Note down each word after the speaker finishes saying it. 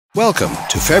Welcome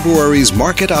to February's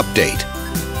Market Update.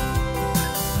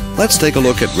 Let's take a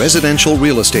look at residential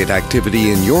real estate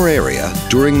activity in your area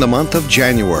during the month of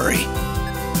January.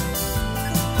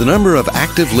 The number of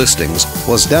active listings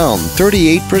was down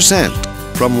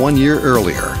 38% from 1 year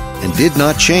earlier and did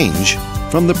not change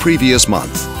from the previous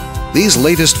month. These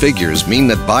latest figures mean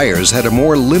that buyers had a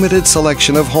more limited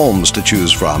selection of homes to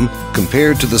choose from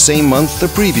compared to the same month the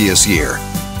previous year.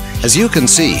 As you can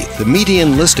see, the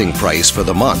median listing price for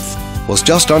the month was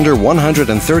just under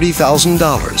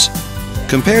 $130,000.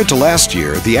 Compared to last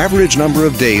year, the average number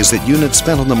of days that units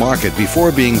spent on the market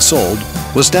before being sold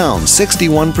was down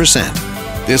 61%.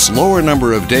 This lower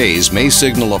number of days may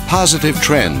signal a positive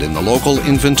trend in the local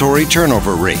inventory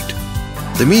turnover rate.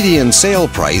 The median sale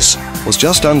price was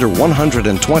just under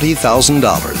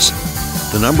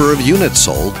 $120,000. The number of units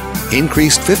sold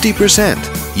increased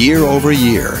 50% year over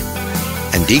year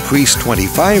and decreased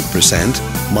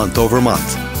 25% month over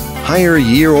month. Higher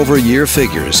year-over-year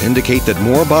figures indicate that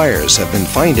more buyers have been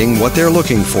finding what they're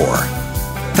looking for.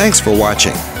 Thanks for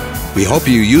watching. We hope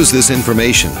you use this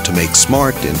information to make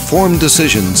smart, informed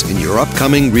decisions in your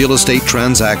upcoming real estate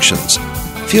transactions.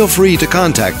 Feel free to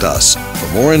contact us for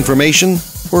more information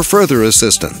or further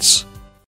assistance.